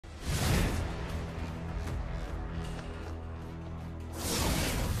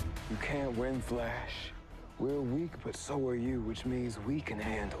can't win, Flash. We're weak, but so are you, which means we can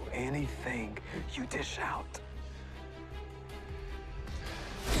handle anything you dish out.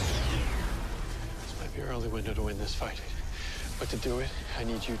 This might be our only window to win this fight. But to do it, I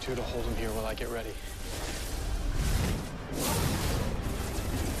need you two to hold him here while I get ready.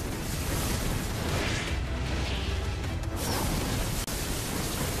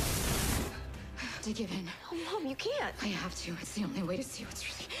 To give in. Oh, Mom, you can't. I have to. It's the only way to see what's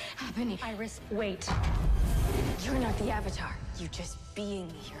really happening. Iris, wait. You're not the Avatar. You just being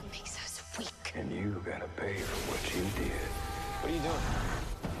here makes us weak. And you gotta pay for what you did. What are you doing?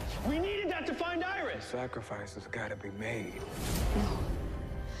 We needed that to find Iris! Sacrifices gotta be made. No.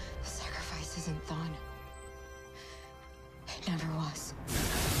 The sacrifice isn't done. It never was.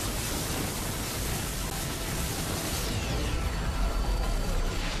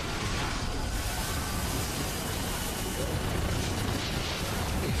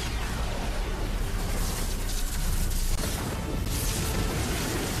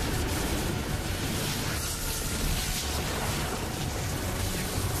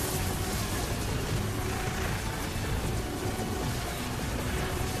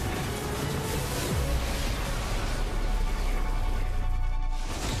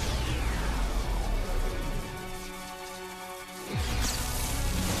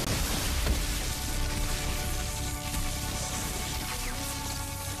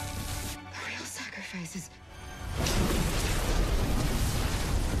 Sacrifices.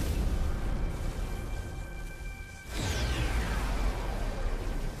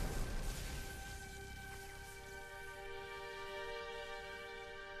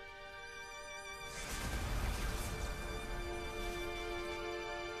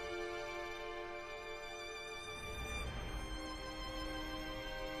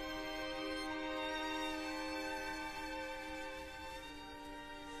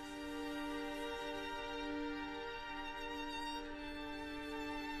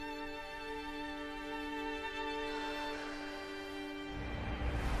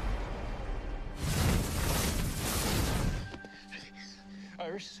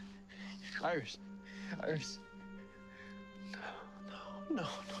 Iris? Iris? Iris? No.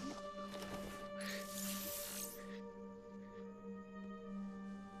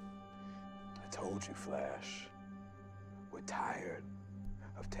 I told you, Flash. We're tired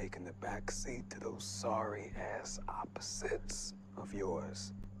of taking the back seat to those sorry-ass opposites of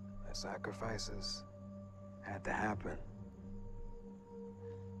yours. The sacrifices had to happen.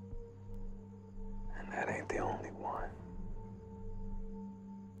 And that ain't the only one.